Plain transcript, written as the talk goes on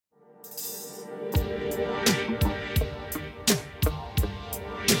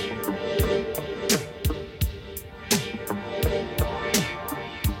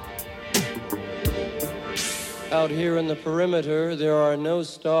Out here in the perimeter, there are no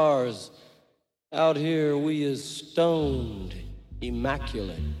stars. Out here, we is stoned,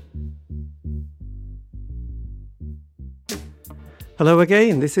 immaculate. Hello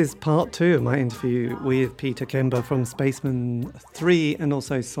again. This is part 2 of my interview with Peter Kember from Spaceman 3 and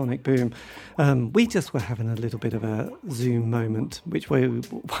also Sonic Boom. We just were having a little bit of a Zoom moment, which we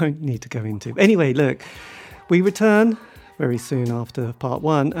won't need to go into. Anyway, look, we return very soon after part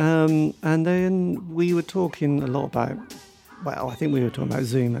 1, and then we were talking a lot about, well, I think we were talking about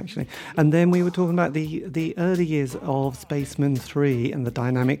Zoom actually, and then we were talking about the early years of Spaceman 3 and the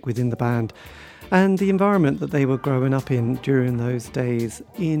dynamic within the band, and the environment that they were growing up in during those days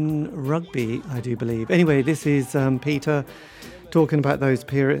in Rugby, I do believe. Anyway, this is Peter talking about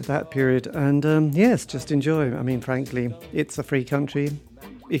that period, and yes, just enjoy. I mean, frankly, it's a free country.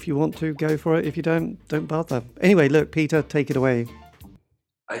 If you want to, go for it. If you don't bother. Anyway, look, Peter, take it away.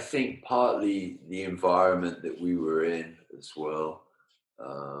 I think partly the environment that we were in as well.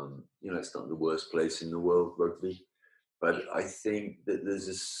 It's not the worst place in the world, Rugby. But I think that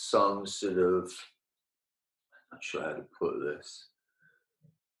there's some sort of, I'm not sure how to put this.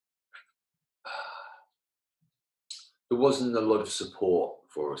 There wasn't a lot of support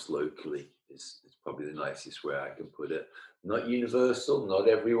for us locally. It's probably the nicest way I can put it. Not universal, not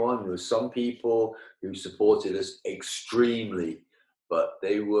everyone. There were some people who supported us extremely, but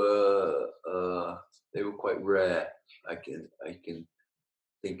they were quite rare. I can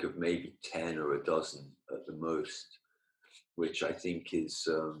think of maybe 10 or a dozen at the most, which I think is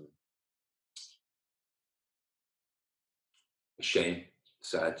a shame,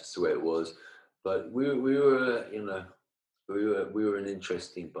 sad, just the way it was. But we were an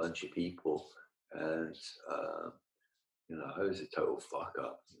interesting bunch of people, and I was a total fuck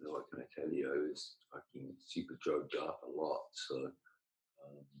up. What can I tell you? I was fucking super drugged up a lot. So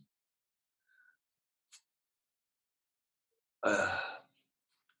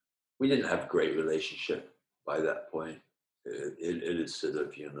we didn't have a great relationship by that point. It is sort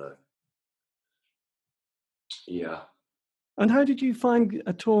of, yeah. And how did you find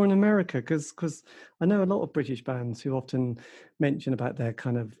a tour in America? Because I know a lot of British bands who often mention about their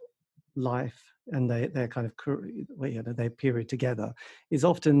kind of life and their kind of their period together is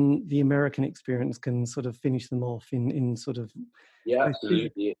often the American experience can sort of finish them off in sort of. Yeah,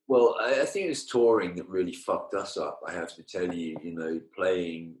 absolutely. Well, I think it's touring that really fucked us up. I have to tell you,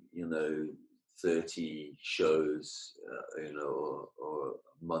 playing 30 shows, or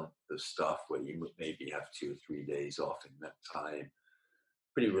a month of stuff where you maybe have 2 or 3 days off in that time.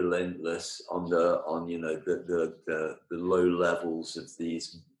 Pretty relentless on the low levels of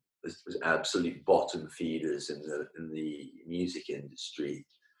these absolute bottom feeders in the music industry,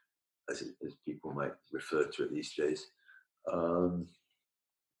 as people might refer to it these days.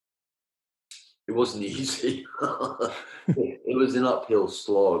 It wasn't easy. It was an uphill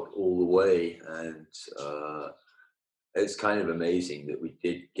slog all the way, and it's kind of amazing that we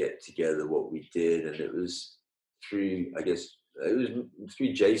did get together what we did, and it was through, I guess, it was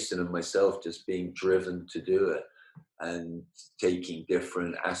through Jason and myself just being driven to do it and taking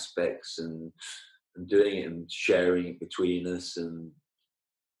different aspects and doing it and sharing it between us and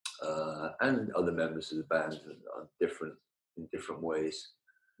other members of the band in different ways.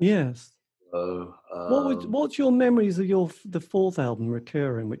 Yes. So, what's your memories of the fourth album,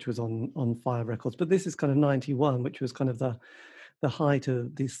 Recurring, which was on Fire Records? But this is kind of 91, which was kind of the height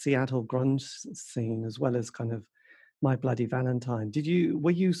of the Seattle grunge scene, as well as kind of My Bloody Valentine.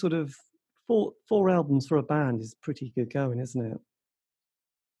 Were you sort of four albums for a band is pretty good going, isn't it?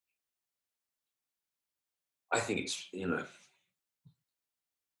 I think it's,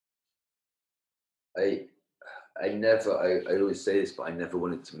 I always say this, but I never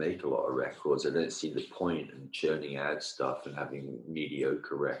wanted to make a lot of records. I don't see the point in churning out stuff and having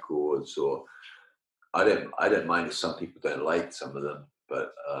mediocre records, or I don't mind if some people don't like some of them,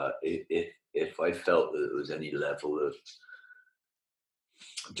 but if I felt that there was any level of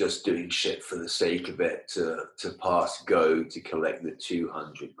just doing shit for the sake of it to pass go to collect the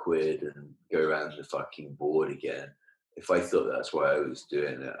 200 quid and go around the fucking board again, if I thought that's why I was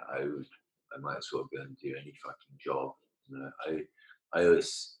doing it, I might as well go and do any fucking job. I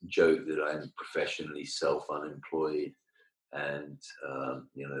always joke that I'm professionally self-unemployed, and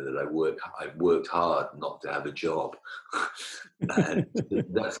that I've worked hard not to have a job, and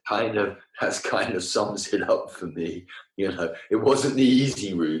that's kind of sums it up for me. It wasn't the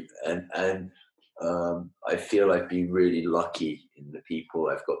easy route, and I feel I've been really lucky in the people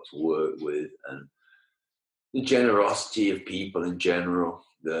I've got to work with and the generosity of people in general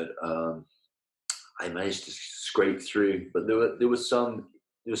that I managed to scrape through. But there were some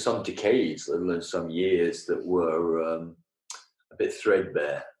there were some decades, let alone some years, that were a bit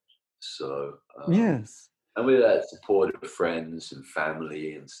threadbare. So, Yes. and with that support of friends and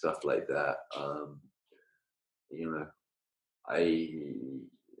family and stuff like that, you know, I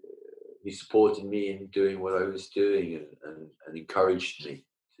he supported me in doing what I was doing, and encouraged me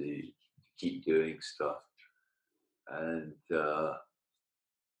to keep doing stuff. And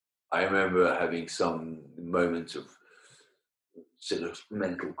I remember having some moments of sort of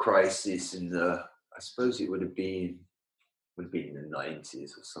mental crisis in the, I suppose it would have been in the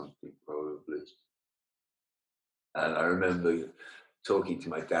 90s or something, probably. And I remember talking to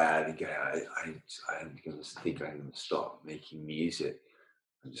my dad and going, I'm going to think I'm going to stop making music.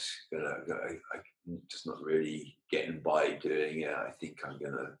 I'm just I'm just not really getting by doing it. I think I'm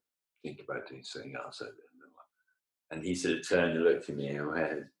going to think about doing something else. And he sort of turned and looked at me and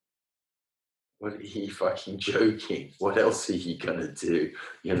went, "What, are you fucking joking? What else are you going to do?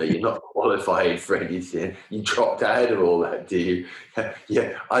 You're not qualified for anything. You dropped out of all that, do you?"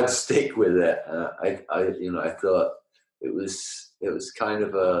 Yeah, I'd stick with it. I thought it was kind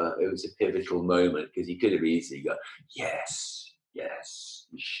of it was a pivotal moment, because he could have easily gone, yes,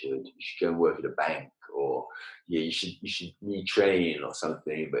 you should go and work at a bank, or yeah, you should retrain or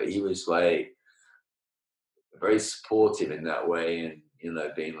something. But he was like very supportive in that way, and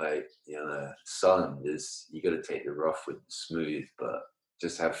being like, son, you got to take the rough with the smooth, but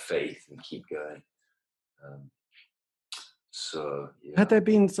just have faith and keep going. So yeah. Had there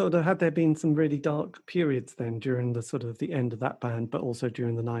been some really dark periods then during the sort of the end of that band, but also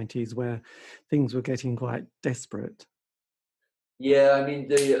during the 90s, where things were getting quite desperate? Yeah, I mean,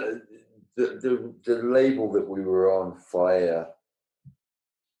 the label that we were on, Fire,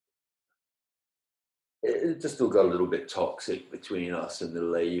 it just all got a little bit toxic between us and the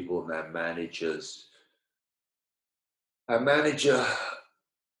label and our managers. Our manager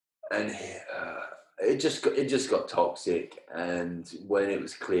and it just got toxic. And when it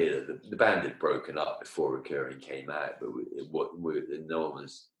was clear that the band had broken up before Recurring came out, but no one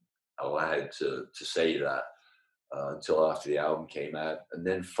was allowed to say that until after the album came out. And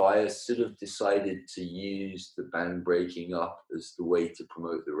then Fire sort of decided to use the band breaking up as the way to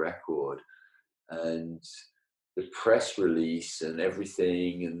promote the record. And the press release and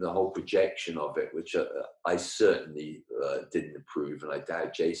everything and the whole projection of it, which I certainly didn't approve, and I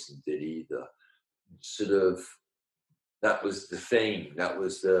doubt Jason did either. Sort of, that was the thing. That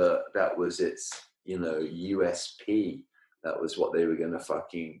was its USP. That was what they were going to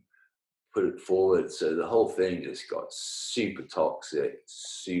fucking put it forward. So the whole thing just got super toxic,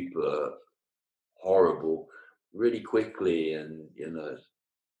 super horrible, really quickly, and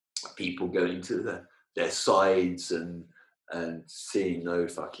people going to their sides and seeing no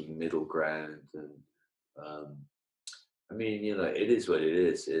fucking middle ground. And I mean, it is what it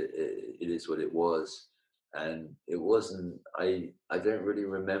is. It is what it was. And it wasn't, I don't really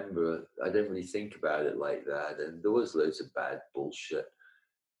remember, I don't really think about it like that. And there was loads of bad bullshit,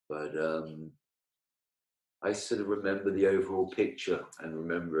 but I sort of remember the overall picture and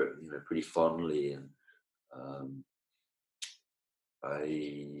remember it, pretty fondly. And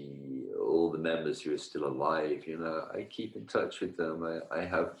all the members who are still alive, I keep in touch with them. I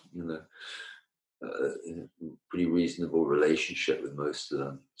have, a pretty reasonable relationship with most of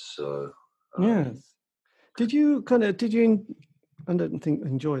them. So Yes. I don't think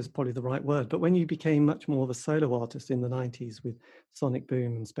enjoy is probably the right word, but when you became much more of a solo artist in the 90s with Sonic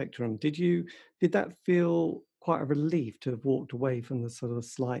Boom and Spectrum, did that feel quite a relief to have walked away from the sort of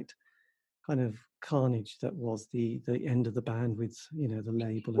slight kind of carnage that was the end of the band with, the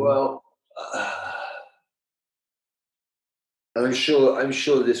label? Well, I'm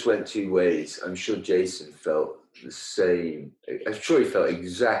sure this went two ways. I'm sure Jason felt the same. I'm sure he felt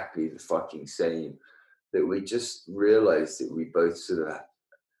exactly the fucking same. That we just realized that we both sort of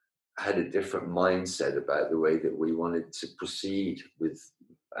had a different mindset about the way that we wanted to proceed with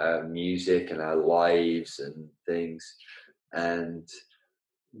our music and our lives and things. And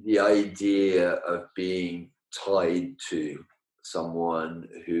the idea of being tied to someone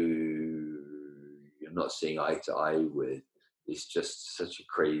who you're not seeing eye to eye with is just such a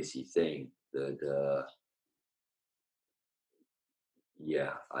crazy thing that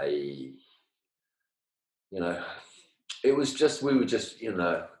it was just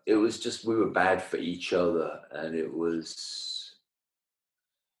we were bad for each other. And it was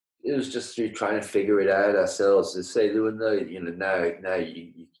just through trying to figure it out ourselves, to say there were no, now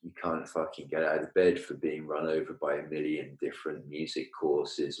you can't fucking get out of bed for being run over by a million different music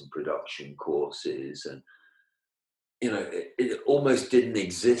courses and production courses. And you know, it almost didn't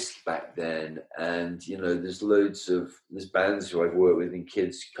exist back then. And, you know, there's bands who I've worked with and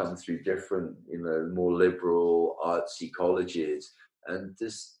kids come through different, you know, more liberal artsy colleges. And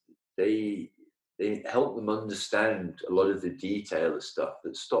they help them understand a lot of the detail of stuff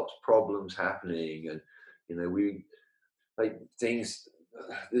that stops problems happening. And, you know, we like things,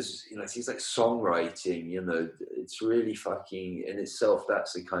 there's, you know, things like songwriting, you know, it's really fucking in itself,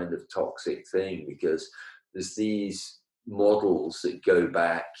 that's a kind of toxic thing, because there's these models that go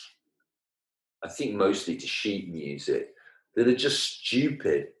back, I think mostly to sheet music, that are just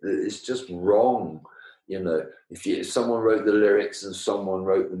stupid, that it's just wrong. You know, if someone wrote the lyrics and someone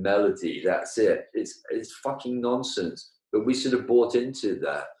wrote the melody, that's it. It's fucking nonsense. But we sort of bought into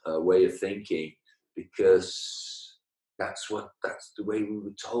that way of thinking because that's the way we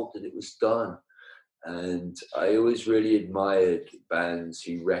were told that it was done. And I always really admired bands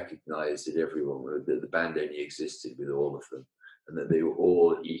who recognized that that the band only existed with all of them, and that they were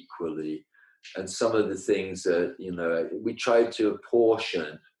all equally. And some of the things that, you know, we tried to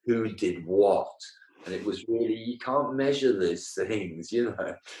apportion who did what. And it was really, you can't measure these things, you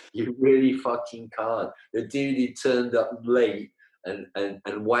know, you really fucking can't. The dude who turned up late and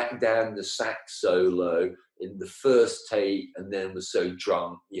whacked down the sax solo in the first take and then was so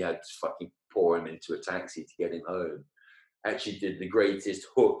drunk you had to fucking pour him into a taxi to get him home, actually did the greatest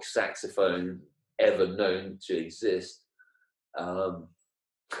hook saxophone ever known to exist.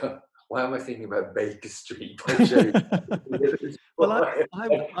 Why am I thinking about Baker Street by Jerry? Well, I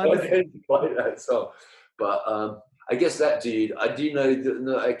don't like that song. But I guess that dude, I do know that,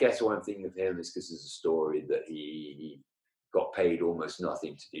 no, I guess why I'm thinking of him is because there's a story that he got paid almost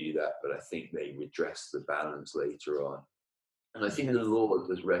nothing to do that, but I think they redressed the balance later on. And I think the law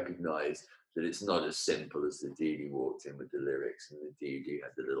has recognized that it's not as simple as the dude who walked in with the lyrics and the dude who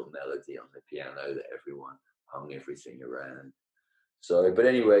had the little melody on the piano that everyone hung everything around. So, but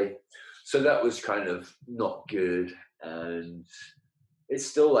anyway, so that was kind of not good. And it's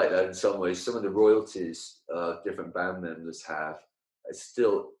still like that in some ways. Some of the royalties different band members have are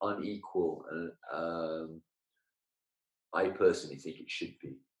still unequal. And I personally think it should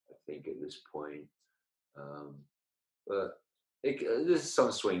be, I think, at this point. But there's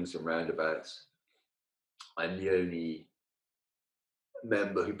some swings and roundabouts. I'm the only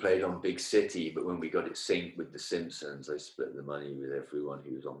member who played on Big City, but when we got it synced with The Simpsons, I split the money with everyone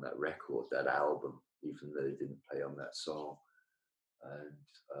who was on that record, that album, even though they didn't play on that song. And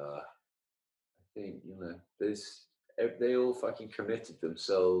I think, you know, they all fucking committed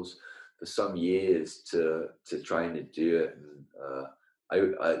themselves for some years to trying to do it.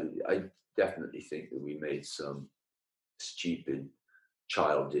 And I definitely think that we made some stupid,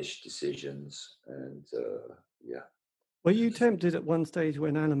 childish decisions. And yeah. Were you tempted at one stage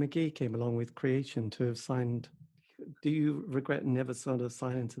when Alan McGee came along with Creation to have signed? Do you regret never sort of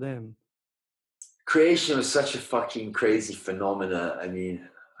signing to them? Creation was such a fucking crazy phenomena. I mean,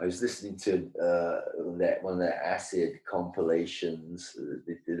 I was listening to one of their Acid compilations.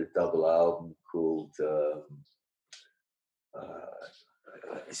 They did a double album called,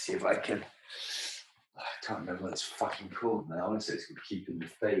 let me see if I can't remember what it's fucking called now. I want to say it's called Keeping the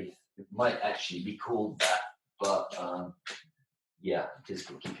Faith. It might actually be called that, but yeah, it is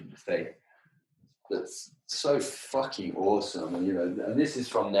called Keeping the Faith. That's so fucking awesome. And, you know, and this is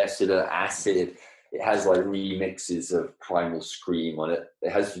from their sort of Acid. It has like remixes of Primal Scream on it.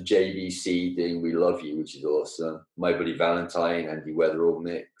 It has the JVC doing We Love You, which is awesome. My Buddy Valentine, Andy Weatherall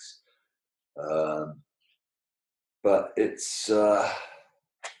mix. But it's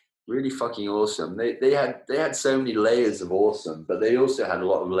really fucking awesome. They had so many layers of awesome, but they also had a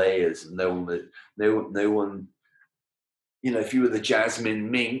lot of layers, and no one. You know, if you were the Jasmine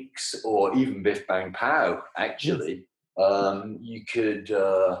Minks or even Biff Bang Pow, actually, you could.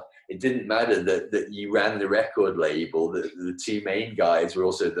 It didn't matter that you ran the record label. The two main guys were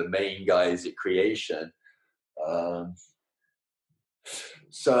also the main guys at Creation.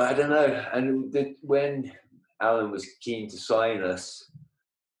 So I don't know. And when Alan was keen to sign us,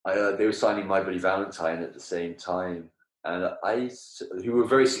 they were signing My Buddy Valentine at the same time, and who were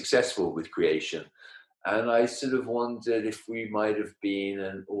very successful with Creation. And I sort of wondered if we might have been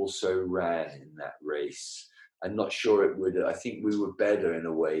and also ran in that race. I'm not sure it would. I think we were better in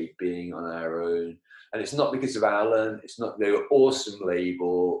a way being on our own. And it's not because of Alan. It's not. They were awesome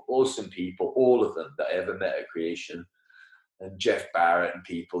label, awesome people, all of them that I ever met at Creation. And Jeff Barrett and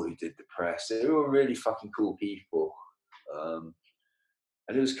people who did the press. They were really fucking cool people.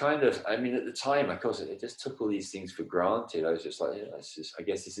 And it was kind of, I mean, at the time, of course, I just took all these things for granted. I was just like, yeah, I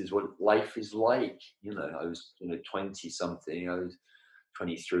guess this is what life is like. You know, I was, 20 something, I was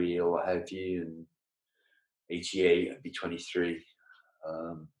 23 or what have you. And 88, I'd be 23.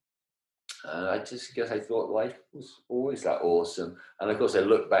 And I just guess I thought life was always that awesome. And of course, I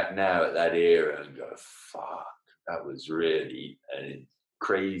look back now at that era and go, fuck, that was really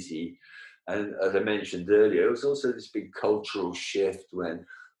crazy. And as I mentioned earlier, it was also this big cultural shift when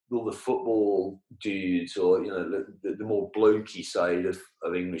all the football dudes, or the more blokey side of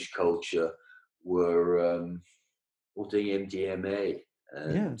English culture, were all doing MDMA,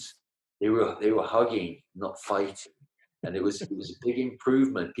 and they were hugging, not fighting. And it was a big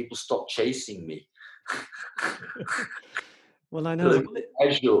improvement. People stopped chasing me. Well, I know the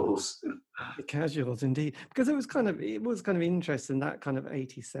casuals indeed, because it was kind of interesting, that kind of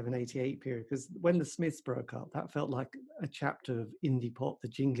 87, 88 period, because when the Smiths broke up, that felt like a chapter of indie pop, the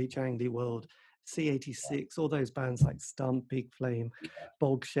jingly jangly world. C86, all those bands like Stump, Big Flame,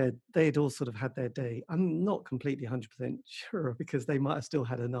 Bogshed, they'd all sort of had their day. I'm not completely 100% sure, because they might have still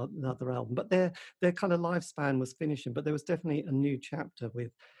had another album, but their kind of lifespan was finishing. But there was definitely a new chapter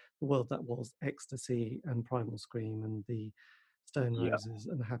with the world that was Ecstasy and Primal Scream and the Stone Roses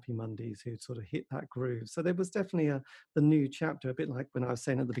and Happy Mondays, who sort of hit that groove. So there was definitely the new chapter, a bit like when I was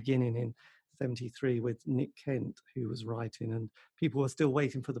saying at the beginning in 73 with Nick Kent, who was writing, and people were still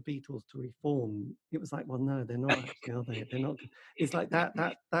waiting for the Beatles to reform. It was like, well, no, they're not actually, are they? They're not. It's like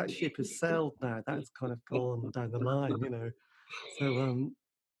that ship has sailed now. That's kind of gone down the line, So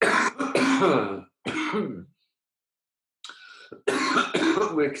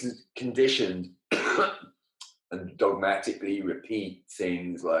we're conditioned and dogmatically repeat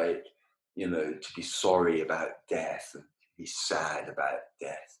things like, to be sorry about death and to be sad about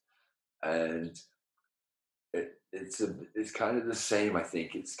death. And it's kind of the same, I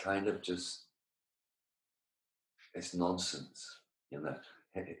think. It's kind of just, it's nonsense,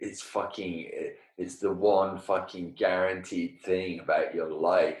 It's it's the one fucking guaranteed thing about your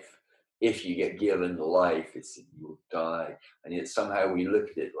life. If you get given life, it's that you'll die. And yet somehow we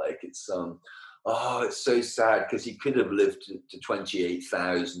look at it like it's it's so sad because he could have lived to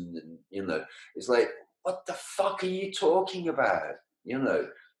 28,000, and it's like, what the fuck are you talking about?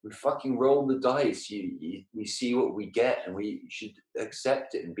 We fucking roll the dice. We see what we get, and we should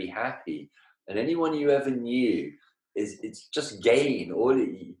accept it and be happy. And anyone you ever knew, it's just gain.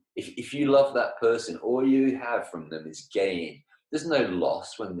 If you love that person, all you have from them is gain. There's no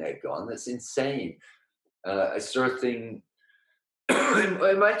loss when they're gone. That's insane. I saw a thing.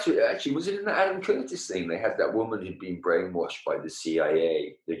 Actually, was it in the Adam Curtis thing? They had that woman who'd been brainwashed by the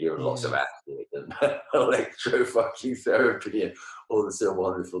CIA. They gave her lots of acid and electro fucking therapy and all the so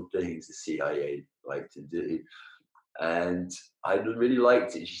wonderful things the CIA like to do. And I really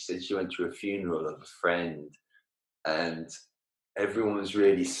liked it. She said she went to a funeral of a friend, and everyone was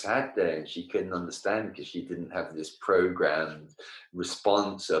really sad there, and she couldn't understand because she didn't have this programmed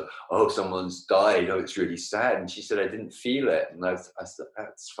response of, oh, someone's died, oh, it's really sad. And she said, I didn't feel it. And I thought,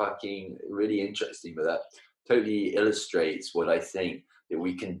 that's fucking really interesting, but that totally illustrates what I think, that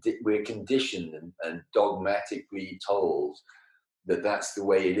we're conditioned and dogmatically told that that's the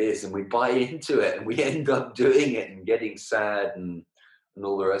way it is, and we buy into it, and we end up doing it and getting sad and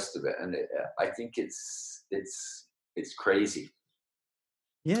all the rest of it. And I think it's crazy.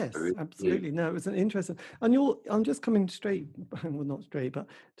 Yes, absolutely. No, it was an interesting. And I'm just coming straight, well, not straight, but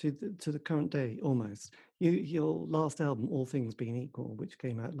to the current day almost. Your last album, All Things Being Equal, which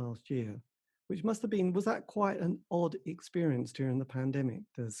came out last year, which must have been, was that quite an odd experience during the pandemic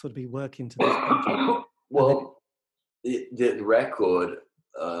to sort of be working to this project? Well, the record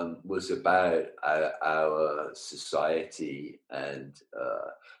was about our society and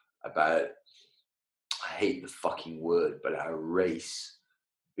about, I hate the fucking word, but our race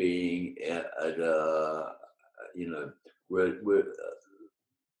being at we're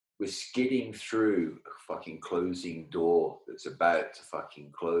skidding through a fucking closing door that's about to fucking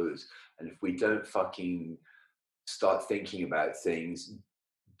close. And if we don't fucking start thinking about things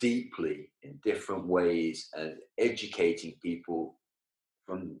deeply in different ways and educating people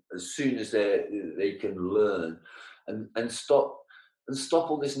from as soon as they can learn, and stop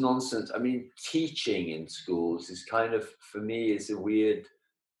all this nonsense. I mean, teaching in schools is kind of, for me, is a weird.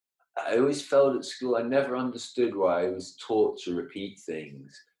 I always felt at school, I never understood why I was taught to repeat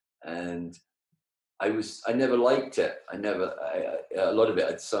things, and I never liked it. A lot of it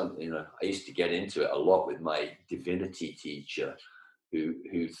had I used to get into it a lot with my divinity teacher,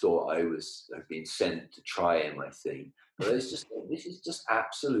 who thought I'd been sent to try him, I think. But this is just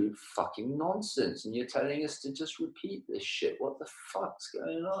absolute fucking nonsense, and you're telling us to just repeat this shit. What the fuck's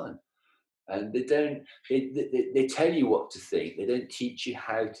going on? And they tell you what to think. They don't teach you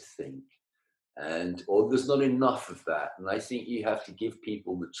how to think. Or there's not enough of that. And I think you have to give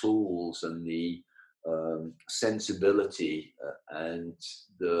people the tools and the sensibility and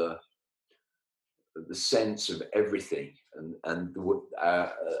the sense of everything and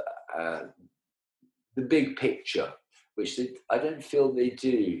the big picture, which I don't feel they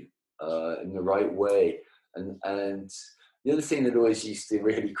do in the right way. And the other thing that always used to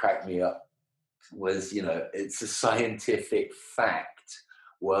really crack me up was, it's a scientific fact.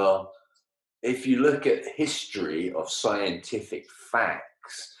 Well, if you look at history of scientific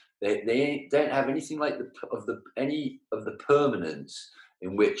facts, they don't have anything like any of the permanence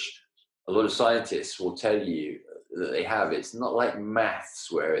in which a lot of scientists will tell you that they have. It's not like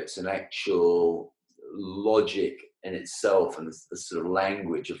maths where it's an actual logic in itself and the sort of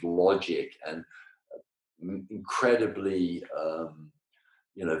language of logic and incredibly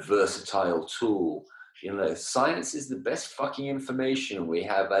versatile tool. Science is the best fucking information we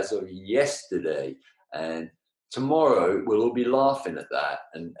have as of yesterday, and tomorrow we'll all be laughing at that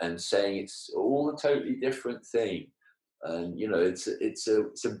and saying it's all a totally different thing. And it's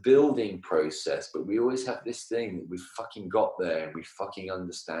a building process, but we always have this thing that we fucking got there and we fucking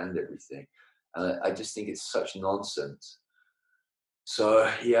understand everything. And I just think it's such nonsense.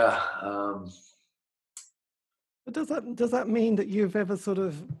 So yeah. But does that mean that you've ever sort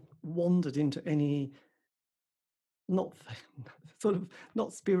of wandered into any not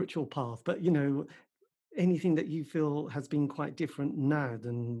spiritual path, but anything that you feel has been quite different now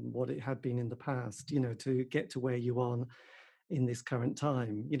than what it had been in the past, to get to where you are in this current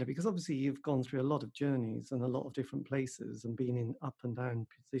time, because obviously you've gone through a lot of journeys and a lot of different places and been in up and down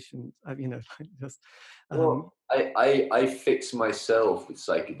positions, Well, I fix myself with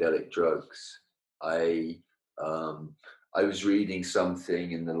psychedelic drugs. I was reading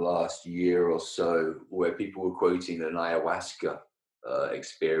something in the last year or so where people were quoting an ayahuasca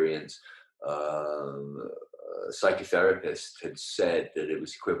experience. A psychotherapist had said that it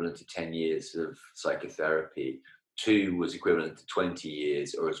was equivalent to 10 years of psychotherapy. 2 was equivalent to 20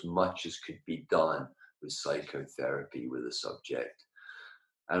 years, or as much as could be done with psychotherapy with a subject.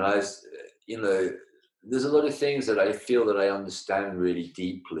 And there's a lot of things that I feel that I understand really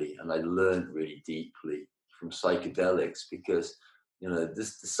deeply and I learned really deeply from psychedelics, because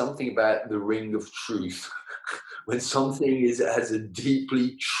there's something about the ring of truth. When something has a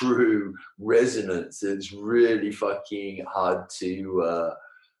deeply true resonance, it's really fucking hard to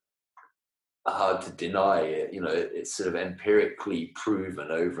deny it. It's sort of empirically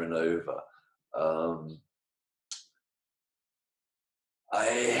proven over and over.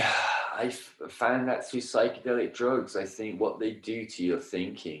 I found that through psychedelic drugs. I think what they do to your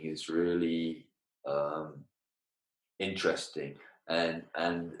thinking is really interesting, and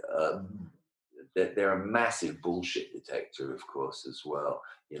they're a massive bullshit detector, of course, as well.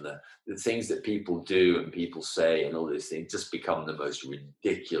 The things that people do and people say and all these things just become the most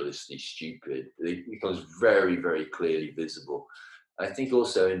ridiculously stupid. It becomes very, very clearly visible. I think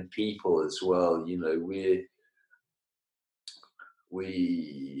also in people as well, the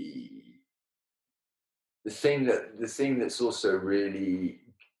thing that's also really,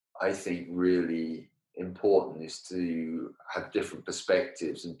 I think, really important is to have different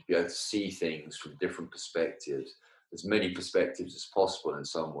perspectives and to be able to see things from different perspectives, as many perspectives as possible in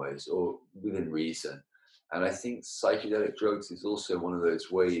some ways, or within reason. And I think psychedelic drugs is also one of those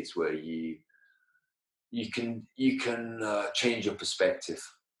ways where you can change your perspective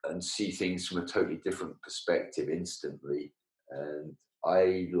and see things from a totally different perspective instantly. And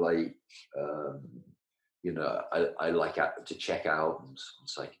I like I like to check albums on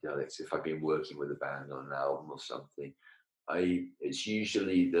psychedelics. If I've been working with a band on an album or something, it's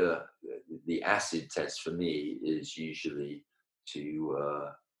usually the acid test for me is usually to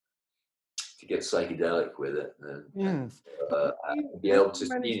get psychedelic with it and be able to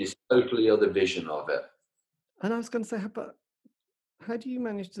see this totally other vision of it. And I was going to say, how do you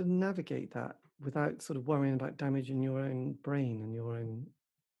manage to navigate that without sort of worrying about damaging your own brain and your own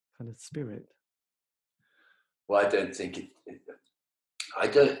kind of spirit? Well, I don't think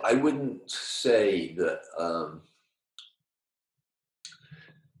I wouldn't say that.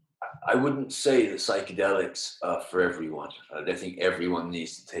 I wouldn't say that psychedelics are for everyone. I don't think everyone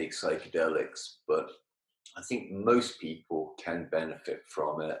needs to take psychedelics, but I think most people can benefit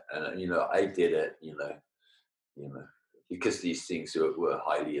from it. And I did it. Because these things were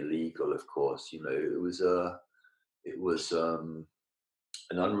highly illegal. Of course, it was an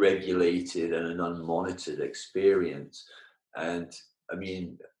unregulated and an unmonitored experience. And I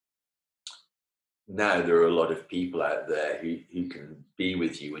mean, now there are a lot of people out there who can be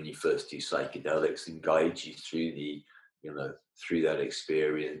with you when you first do psychedelics and guide you through through that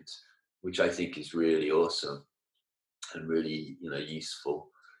experience, which I think is really awesome and really,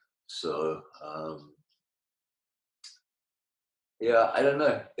 useful. So yeah, I don't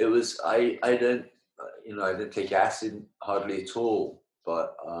know. It was I don't I don't take acid hardly at all,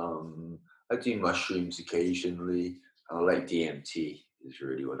 but I do mushrooms occasionally. I like DMT is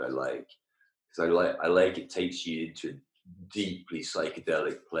really what I like, because I like it takes you into a deeply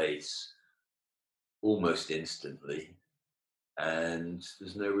psychedelic place almost instantly, and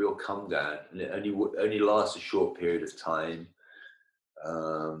there's no real come down, and it only lasts a short period of time.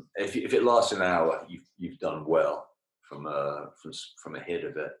 If it lasts an hour, you've done well from a hit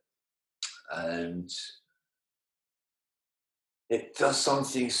of it, and it does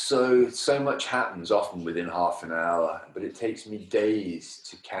something so much happens often within half an hour, but it takes me days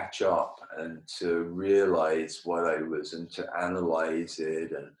to catch up and to realize what I was and to analyze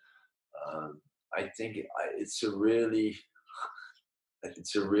it. And I think it's a really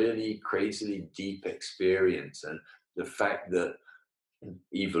crazily deep experience, and the fact that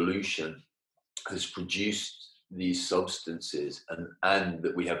evolution has produced these substances, and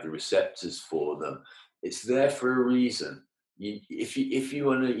that we have the receptors for them, it's there for a reason. If you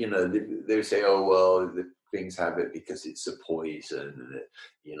want to, they say, oh well, the things have it because it's a poison, and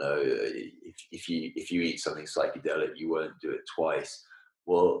if you eat something psychedelic, you won't do it twice.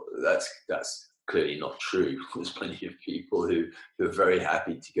 Well, that's clearly not true. There's plenty of people who are very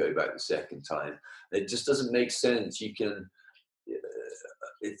happy to go back the second time. It just doesn't make sense. You can.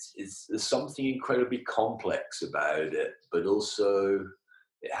 There's something incredibly complex about it, but also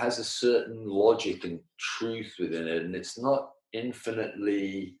it has a certain logic and truth within it, and it's not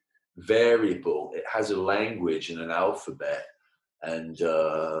infinitely variable. It has a language and an alphabet, and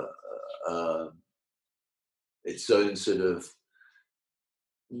its own sort of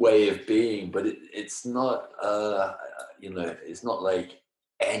way of being, but it's not it's not like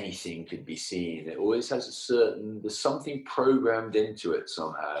anything could be seen. It always has there's something programmed into it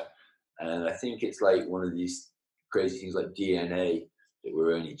somehow, and I think it's like one of these crazy things like DNA that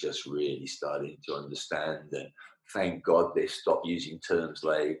we're only just really starting to understand. And thank God they stopped using terms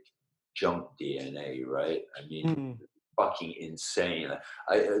like junk DNA, right? I mean, fucking insane.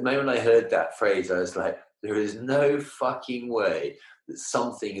 When I heard that phrase, I was like, there is no fucking way that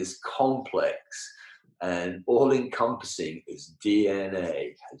something as complex and all-encompassing as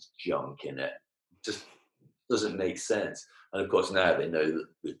DNA has junk in it. It just doesn't make sense. And of course, now they know that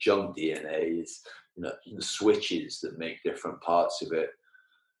the junk DNA is, the switches that make different parts of it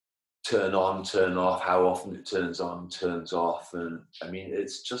turn on, turn off, how often it turns on, turns off. And I mean,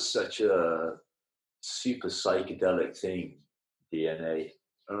 it's just such a super psychedelic thing, DNA.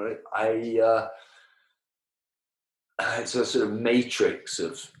 All right, it's a sort of matrix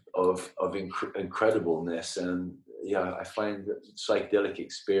of incredibleness, and I find that psychedelic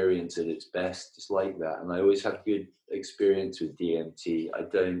experience at its best is like that. And I always have good experience with DMT. I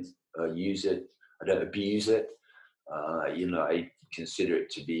don't use it, I don't abuse it. I consider it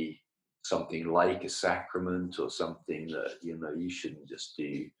to be something like a sacrament, or something that you shouldn't just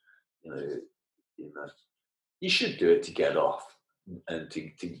do. You should do it to get off and to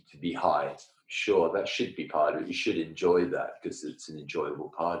be high. Sure, that should be part of it. You should enjoy that because it's an enjoyable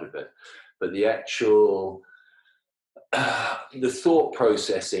part of it. But the actual, the thought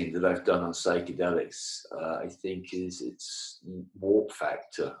processing that I've done on psychedelics, I think is its warp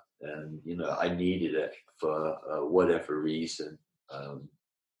factor. And, I needed it for whatever reason.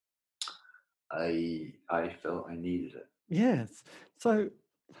 I felt I needed it. Yes. So,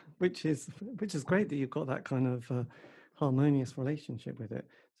 which is great that you've got that kind of harmonious relationship with it.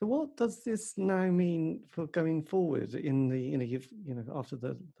 So what does this now mean for going forward in the, you've, after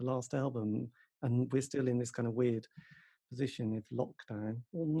the last album, and we're still in this kind of weird position of lockdown,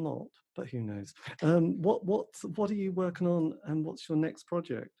 or not, but who knows? What are you working on, and what's your next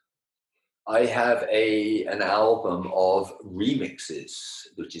project? I have an album of remixes,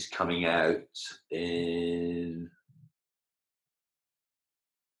 which is coming out in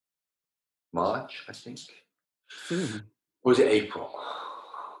March, I think. Soon. Was it April?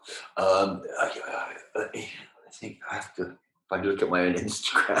 I think I have to. If I look at my own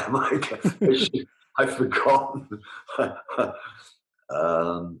Instagram, I've forgotten.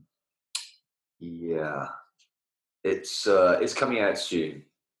 Yeah, it's coming out soon,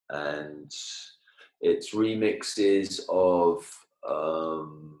 and it's remixes of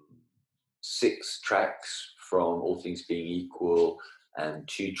 6 tracks from All Things Being Equal, and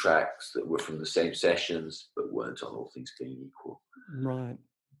 2 tracks that were from the same sessions but weren't on All Things Being Equal. Right.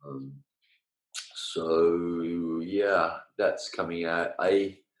 So yeah, that's coming out.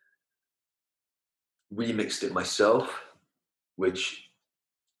 I remixed it myself, which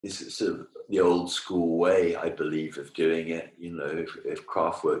is sort of the old school way, I believe, of doing it. You know, if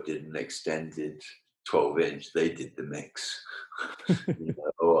Kraftwerk did an extended 12-inch, they did the mix. You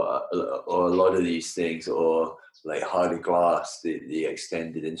know, or a lot of these things, or like Hardy Glass, the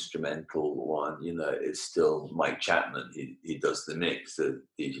extended instrumental one, you know, it's still Mike Chapman. He does the mix.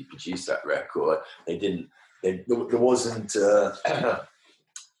 He produced that record. There wasn't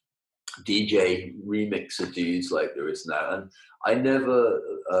DJ remixer dudes like there is now, and I never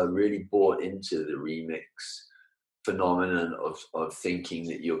really bought into the remix phenomenon of thinking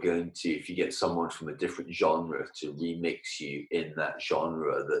that you're going to, if you get someone from a different genre to remix you in that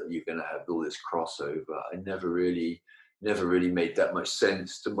genre, that you're going to have all this crossover. I never really made that much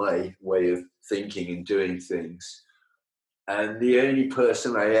sense to my way of thinking and doing things. And the only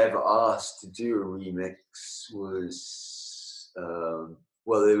person I ever asked to do a remix was,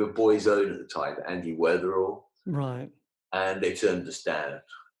 well, they were Boyzone at the time, Andy Weatherall. Right. And they turned us down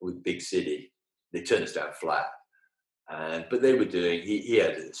with Big City. They turned us down flat. But they were doing, he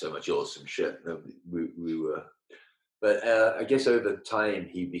had so much awesome shit. We were, but I guess over time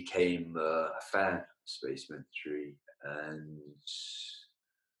he became a fan of Spacemen 3, and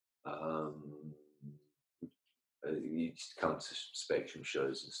he used to come to Spectrum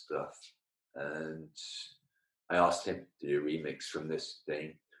shows and stuff. And I asked him to do a remix from this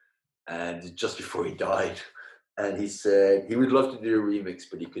thing, and just before he died, and he said he would love to do a remix,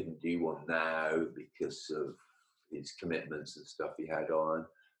 but he couldn't do one now because of his commitments and stuff he had on,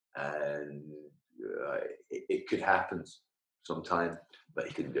 and it could happen sometime, but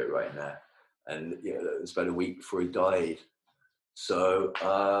he couldn't do it right now. And you know, it was about a week before he died. So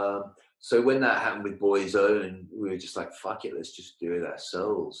when that happened with Boyzone, we were just like, fuck it, let's just do it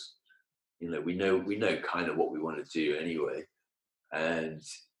ourselves. You know, we know kind of what we want to do anyway. And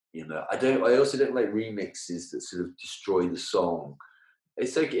you know, I also don't like remixes that sort of destroy the song.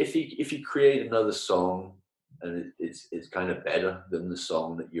 It's like if you create another song and it's kind of better than the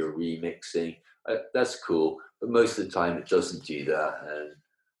song that you're remixing, that's cool. But most of the time it doesn't do that.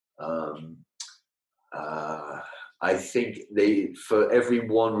 And I think for every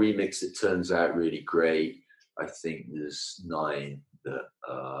one remix that turns out really great, I think there's 9 that.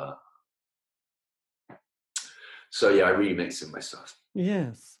 So yeah, I remix them myself.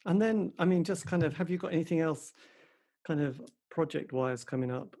 Yes. And then, I mean, just kind of, have you got anything else kind of project-wise coming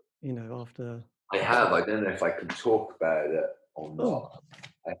up, you know, after? I have. I don't know if I can talk about it or not.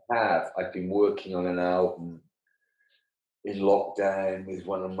 I have. I've been working on an album in lockdown with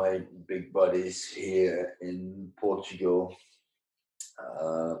one of my big buddies here in Portugal.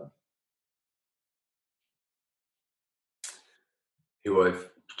 Who I've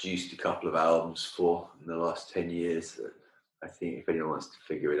produced a couple of albums for in the last 10 years. I think if anyone wants to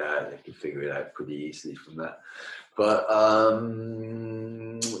figure it out, they can figure it out pretty easily from that. But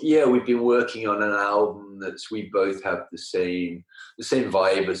yeah, we've been working on an album we both have the same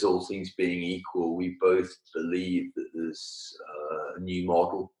vibe as All Things Being Equal. We both believe that there's a new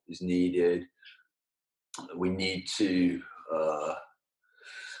model is needed. We need to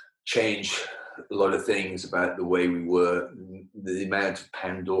change a lot of things about the way we work, the amount of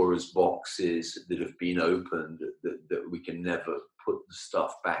Pandora's boxes that have been opened that we can never put the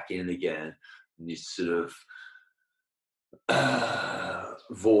stuff back in again. And these sort of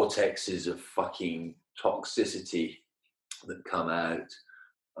vortexes of fucking toxicity that come out,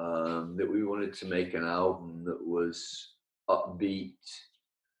 that we wanted to make an album that was upbeat,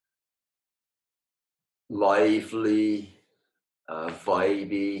 lively,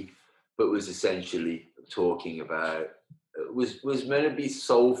 vibey, but was essentially talking about, was meant to be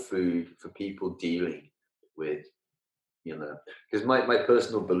soul food for people dealing with, you know, because my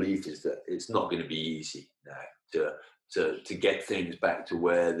personal belief is that it's not going to be easy now to get things back to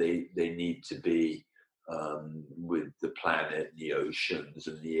where they need to be, with the planet, the oceans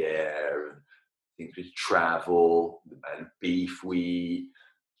and the air, and things with travel, the amount of beef we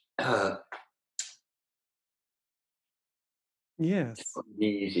Yes. It's not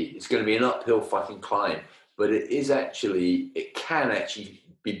easy. It's going to be an uphill fucking climb, but it can actually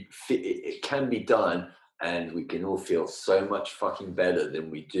be, it can be done, and we can all feel so much fucking better than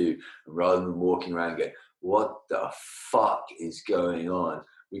we do. Rather than walking around going, what the fuck is going on?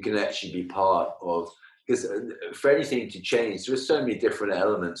 We can actually be part of, because for anything to change, there are so many different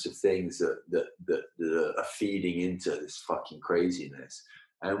elements of things that are feeding into this fucking craziness.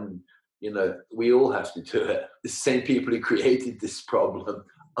 And you know, we all have to do it. The same people who created this problem,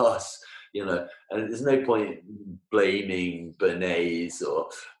 us, you know, and there's no point blaming Bernays or,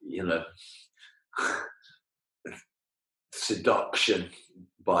 you know, seduction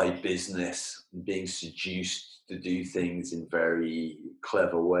by business, being seduced to do things in very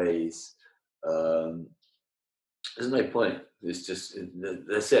clever ways. There's no point. It's just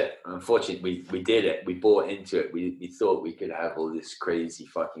that's it. Unfortunately, we did it. We bought into it. We thought we could have all this crazy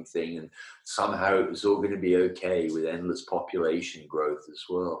fucking thing, and somehow it was all going to be okay with endless population growth as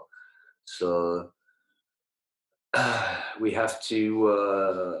well. So we have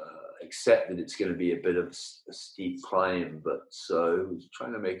to accept that it's going to be a bit of a steep climb. But so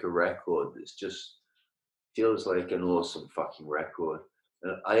trying to make a record that's just feels like an awesome fucking record.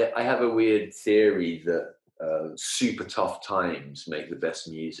 I have a weird theory that super tough times make the best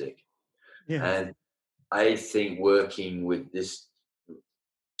music. Yes. And I think working with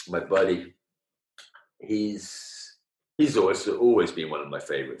my buddy, he's always been one of my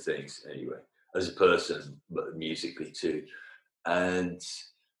favorite things anyway, as a person, but musically too. And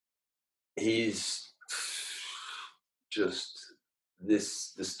he's just the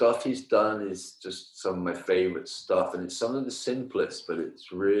stuff he's done is just some of my favorite stuff, and it's some of the simplest, but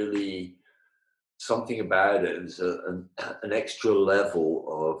it's really something about it. There's an extra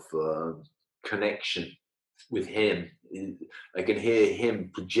level of connection with him. I can hear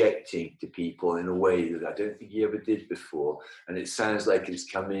him projecting to people in a way that I don't think he ever did before, and it sounds like it's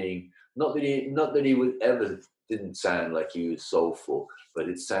coming. Not that he would ever didn't sound like he was soulful, but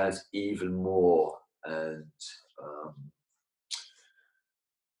it sounds even more. And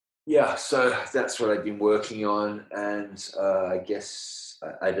yeah, so that's what I've been working on, and I guess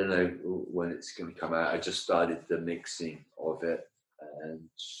I don't know when it's going to come out. I just started the mixing of it, and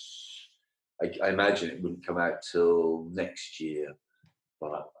I imagine it wouldn't come out till next year.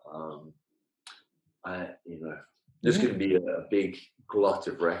 But there's going to be a big glut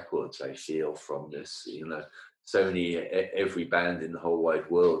of records. I feel from this. Every band in the whole wide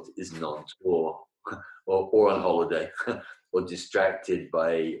world isn't on tour or on holiday. Or distracted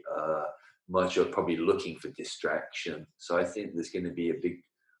by much, or probably looking for distraction. So I think there's going to be a big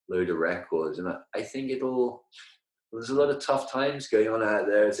load of records, and I think there's a lot of tough times going on out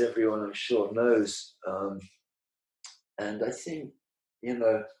there, as everyone I'm sure knows. And I think,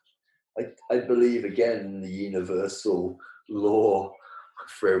 I believe again in the universal law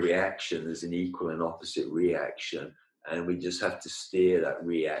for every action, there's an equal and opposite reaction. And we just have to steer that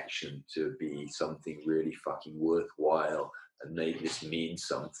reaction to be something really fucking worthwhile and make this mean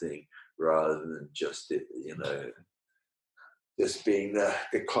something, rather than just just being the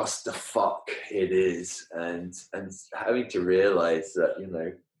clusterfuck it is, and having to realize that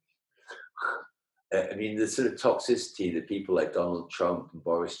I mean, the sort of toxicity that people like Donald Trump and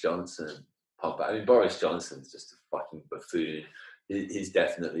Boris Johnson pump out. I mean, Boris Johnson's just a fucking buffoon. He's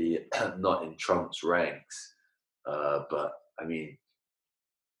definitely not in Trump's ranks. But I mean,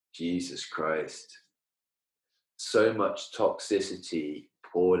 Jesus Christ, so much toxicity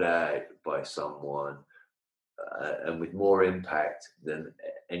poured out by someone, and with more impact than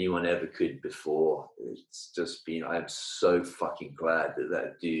anyone ever could before. It's just been, I'm so fucking glad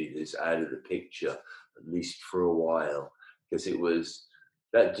that dude is out of the picture, at least for a while, because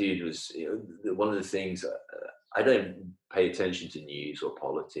that dude was, one of the things, I don't pay attention to news or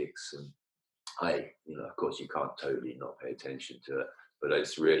politics, and of course you can't totally not pay attention to it, but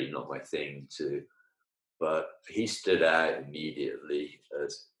it's really not my thing to. But he stood out immediately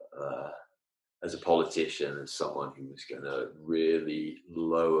as a politician, as someone who was going to really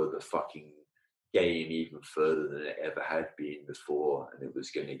lower the fucking game even further than it ever had been before, and it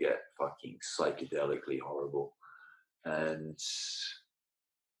was going to get fucking psychedelically horrible. And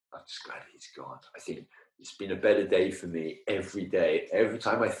I'm just glad he's gone. I think it's been a better day for me every day. Every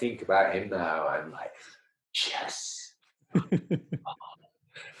time I think about him now, I'm like, yes.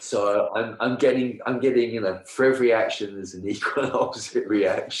 So I'm getting, for every action there's an equal and opposite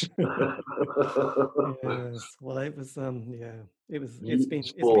reaction. Yes. Well, it was it's been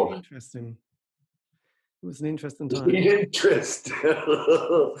interesting. It was an interesting time.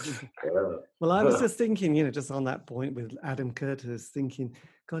 Well, I was just thinking, just on that point with Adam Curtis, thinking,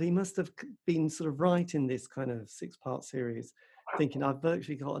 God, he must have been sort of writing this kind of 6-part series, thinking I've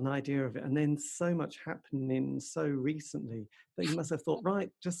virtually got an idea of it, and then so much happening so recently that he must have thought, right,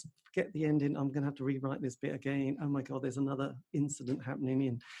 just forget the ending, I'm going to have to rewrite this bit again. Oh my God, there's another incident happening,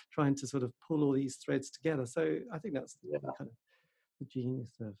 in trying to sort of pull all these threads together. So I think that's kind of the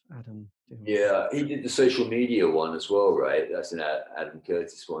genius of Adam. Yeah, he did the social media one as well, right? That's an Adam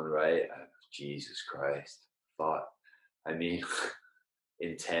Curtis one, right? Jesus Christ. Fuck. I mean,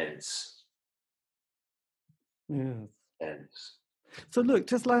 intense. Yeah. Intense. So look,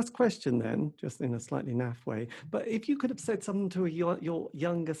 just last question then, just in a slightly naff way, but if you could have said something to your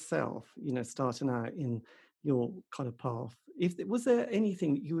younger self, starting out in your kind of path, was there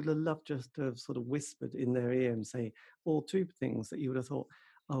anything you would have loved just to have sort of whispered in their ear and say, or two things that you would have thought,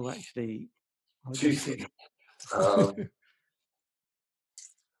 oh, actually, I'll Two just things. see.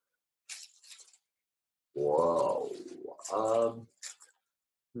 Wow.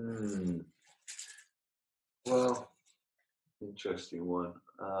 Well, interesting one.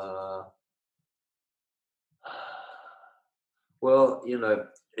 Well,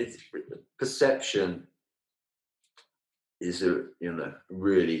 it's perception is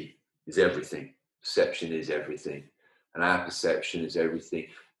really is everything. Perception is everything, and our perception is everything.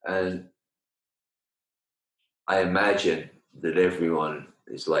 And I imagine that everyone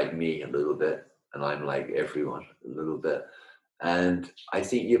is like me a little bit, and I'm like everyone a little bit. And I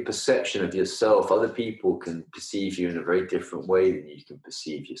think your perception of yourself, other people can perceive you in a very different way than you can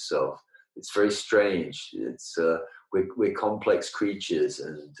perceive yourself. It's very strange. We're complex creatures,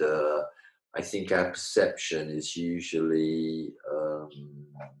 and I think our perception is usually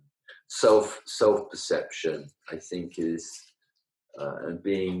self perception. I think is and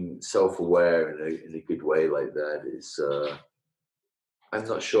being self-aware in a good way like that is. I'm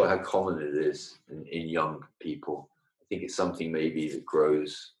not sure how common it is in young people. I think it's something maybe that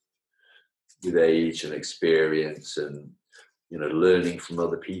grows with age and experience and learning from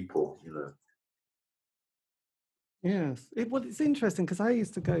other people. Yes. Well, it's interesting because I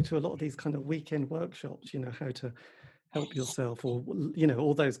used to go to a lot of these kind of weekend workshops, how to help yourself or,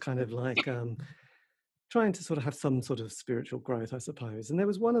 all those kind of like trying to sort of have some sort of spiritual growth, I suppose. And there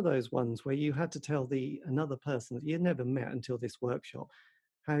was one of those ones where you had to tell another person that you'd never met until this workshop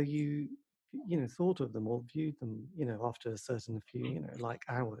how you, thought of them or viewed them, after a certain few, like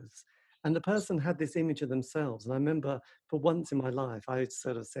hours. And the person had this image of themselves. And I remember for once in my life, I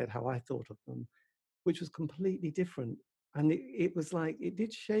sort of said how I thought of them, which was completely different. And it was like, it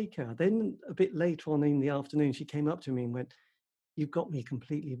did shake her. Then a bit later on in the afternoon, she came up to me and went, "You've got me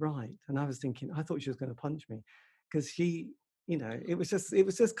completely right." And I was thinking, I thought she was going to punch me because she, it was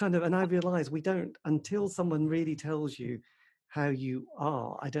just kind of, and I realized we don't, until someone really tells you how you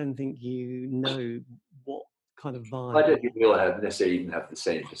are, I don't think you know what kind of I vibe. don't think we all necessarily even have the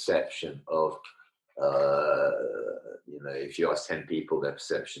same perception of, if you ask 10 people their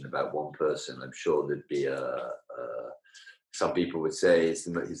perception about one person, I'm sure there'd be some people would say he's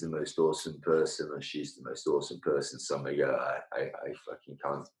the most awesome person or she's the most awesome person. Some may go, I fucking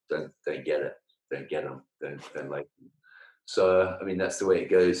don't get it, don't get them, don't like them. So I mean that's the way it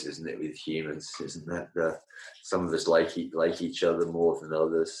goes, isn't it, with humans? Isn't that some of us like each other more than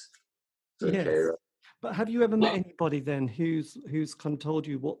others? It's okay, Yes. right? But have you ever met anybody then who's kind of told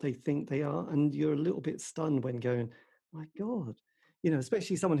you what they think they are, and you're a little bit stunned when going, my God,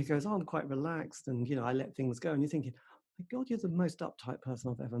 especially someone who goes, oh, I'm quite relaxed and, I let things go. And you're thinking, my God, you're the most uptight person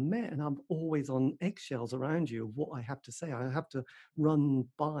I've ever met. And I'm always on eggshells around you of what I have to say. I have to run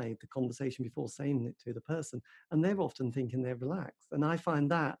by the conversation before saying it to the person. And they're often thinking they're relaxed. And I find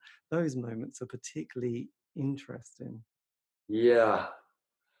that those moments are particularly interesting. Yeah.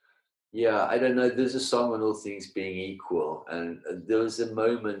 Yeah, I don't know. There's a song on All Things Being Equal, and there was a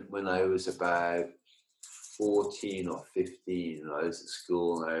moment when I was about 14 or 15, and I was at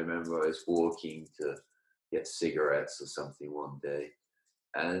school, and I remember I was walking to get cigarettes or something one day,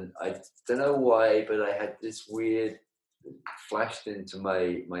 and I don't know why, but I had this weird flashed into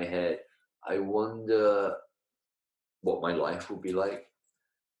my head. I wonder what my life will be like,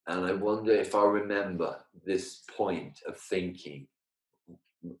 and I wonder if I remember this point of thinking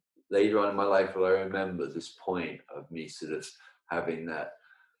later on in my life, will I remember this point of me sort of having that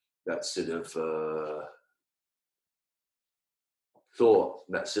sort of thought,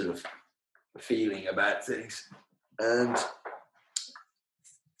 that sort of feeling about things. And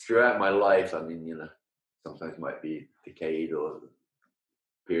throughout my life, I mean, sometimes it might be a decade or a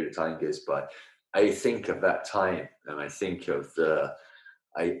period of time goes by, I think of that time and I think of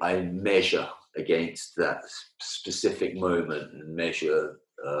I measure against that specific moment and measure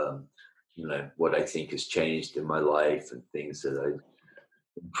what I think has changed in my life and things that I've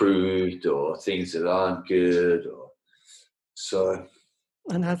improved or things that aren't good. So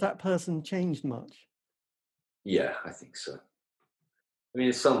And has that person changed much? yeah, I think so. I mean,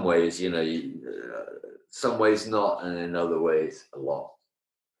 in some ways, some ways not, and in other ways a lot.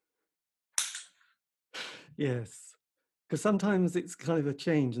 Yes. Because sometimes it's kind of a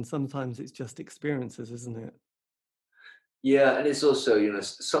change and sometimes it's just experiences, isn't it? Yeah, and it's also,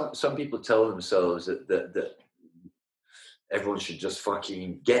 some people tell themselves that everyone should just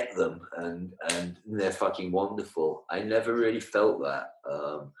fucking get them and they're fucking wonderful. I never really felt that.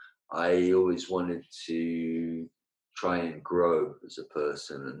 I always wanted to try and grow as a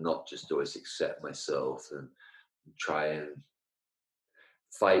person and not just always accept myself and try and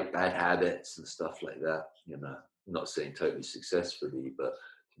fight bad habits and stuff like that. I'm not saying totally successfully, but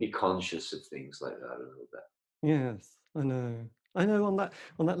be conscious of things like that a little bit. Yes, I know. I know on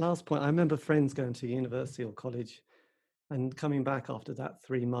that last point, I remember friends going to university or college and coming back after that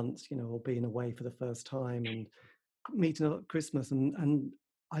 3 months, or being away for the first time and meeting up at Christmas. And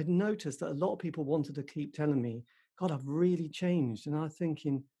I'd noticed that a lot of people wanted to keep telling me, God, I've really changed. And I was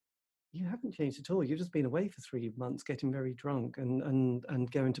thinking, you haven't changed at all. You've just been away for 3 months, getting very drunk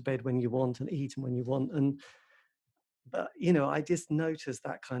and going to bed when you want and eating when you want. But I just noticed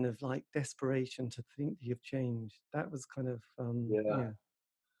that kind of like desperation to think that you've changed. That was kind of Yeah.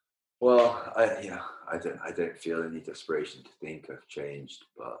 Well, I don't feel any desperation to think I've changed,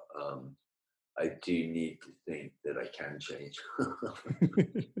 but I do need to think that I can change.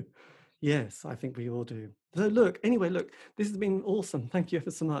 Yes, I think we all do. So look, this has been awesome. Thank you ever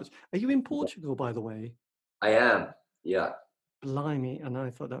so much. Are you in Portugal, by the way? I am, yeah. Blimey, and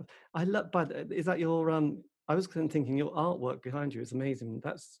I thought that I love. But is that your I was thinking your artwork behind you is amazing.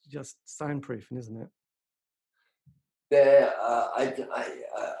 That's just soundproofing, isn't it? There,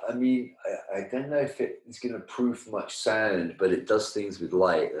 I mean, I don't know if it's going to proof much sound, but it does things with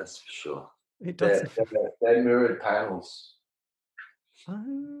light. That's for sure. It does. They're mirrored panels.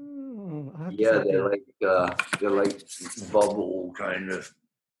 Oh, I have Yeah, to say, they're like bubble kind of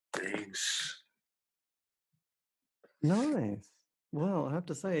things. Nice. Well, I have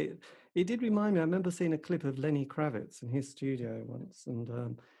to say, it did remind me. I remember seeing a clip of Lenny Kravitz in his studio once,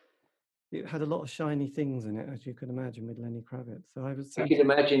 and it had a lot of shiny things in it, as you can imagine, with Lenny Kravitz. So I can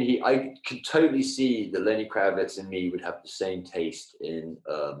imagine I could totally see that Lenny Kravitz and me would have the same taste in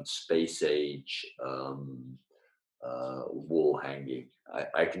space age wall hanging.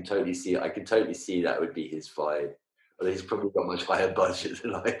 I can totally see. I can totally see that would be his vibe. Well, he's probably got much higher budget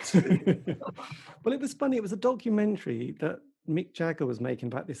than I do. Well, it was funny. It was a documentary that Mick Jagger was making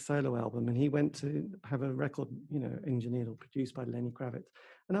about this solo album, and he went to have a record, engineered or produced by Lenny Kravitz.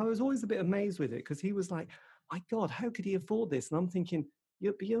 And I was always a bit amazed with it because he was like, "My God, how could he afford this?" And I'm thinking,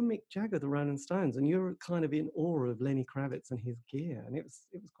 you're Mick Jagger, the Rolling Stones, and you're kind of in awe of Lenny Kravitz and his gear. And it was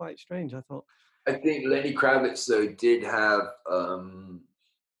quite strange. I thought, I think Lenny Kravitz though did have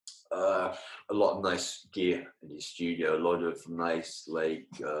a lot of nice gear in his studio, a lot of nice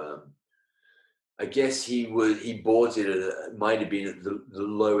I guess he bought it it might have been at the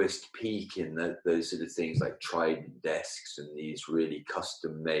lowest peak in those sort of things like Trident desks and these really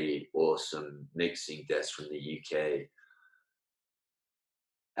custom made awesome mixing desks from the UK.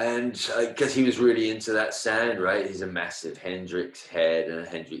 And because he was really into that sound, right? He's a massive Hendrix head, and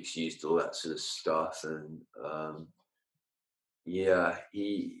Hendrix used all that sort of stuff. And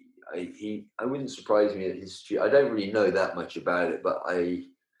I wouldn't surprise me at his studio. I don't really know that much about it, but I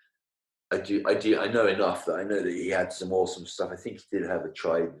know enough that I know that he had some awesome stuff. I think he did have a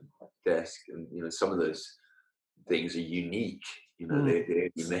Trident desk, and some of those things are unique. They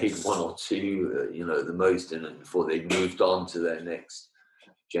only made one or two, the most, and before they moved on to their next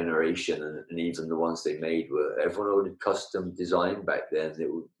generation, and even the ones they made were everyone ordered custom design back then.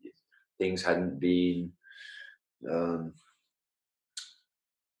 Things hadn't been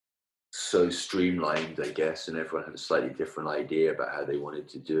so streamlined, I guess, and everyone had a slightly different idea about how they wanted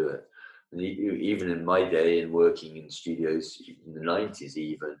to do it. And even in my day, and working in studios in the 90s,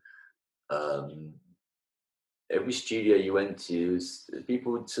 even every studio you went to,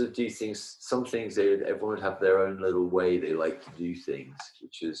 people would sort of do things. Some things everyone would have their own little way they like to do things,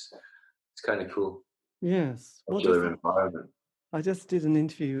 which is it's kind of cool. Yes, modular environment. I just did an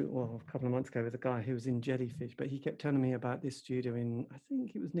interview, a couple of months ago with a guy who was in Jellyfish, but he kept telling me about this studio in, I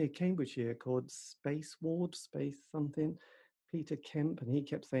think it was near Cambridgeshire, called Space something, Peter Kemp, and he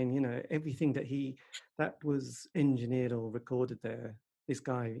kept saying, everything that was engineered or recorded there, this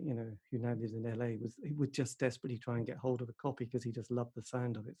guy, who now lives in LA, he would just desperately try and get hold of a copy because he just loved the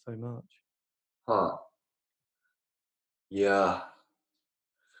sound of it so much. Huh. Yeah.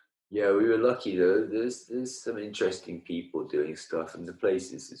 Yeah, we were lucky though. There's some interesting people doing stuff, and the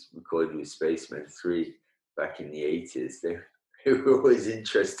places is recorded with Spacemen 3 back in the 80s. They were always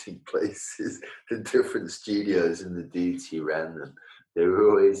interesting places, the different studios and the dudes who ran them. They were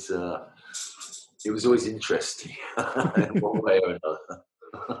always it was always interesting in one way or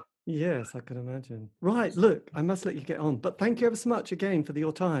another. Yes, I can imagine. Right, look, I must let you get on, but thank you ever so much again for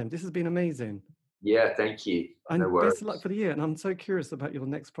your time. This has been amazing. Yeah, thank you. And best of luck for the year. And I'm so curious about your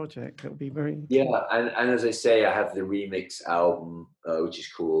next project. It'll be very and as I say, I have the remix album, which is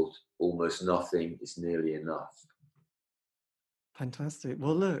called Almost Nothing Is Nearly Enough. Fantastic.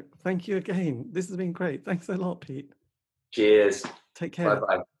 Well, look, thank you again. This has been great. Thanks a lot, Pete. Cheers. Take care.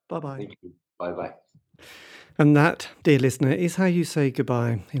 Bye-bye. Bye-bye. Thank you. Bye-bye. And that, dear listener, is how you say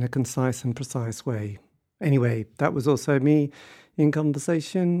goodbye in a concise and precise way. Anyway, that was also me in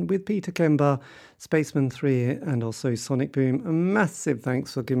conversation with Peter Kember, Spaceman 3 and also Sonic Boom. A massive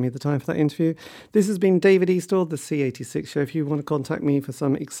thanks for giving me the time for that interview. This has been David Eastaugh, the C86 Show. If you want to contact me for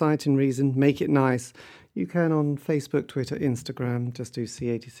some exciting reason, make it nice, you can on Facebook, Twitter, Instagram. Just do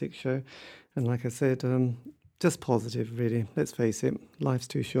C86 Show. And like I said, just positive, really. Let's face it, life's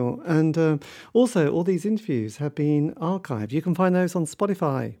too short. And also, all these interviews have been archived. You can find those on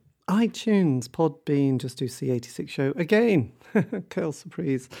Spotify, iTunes, Podbean. Just do C86 Show again. Curl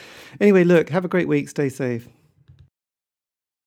surprise. Anyway, look, have a great week. Stay safe.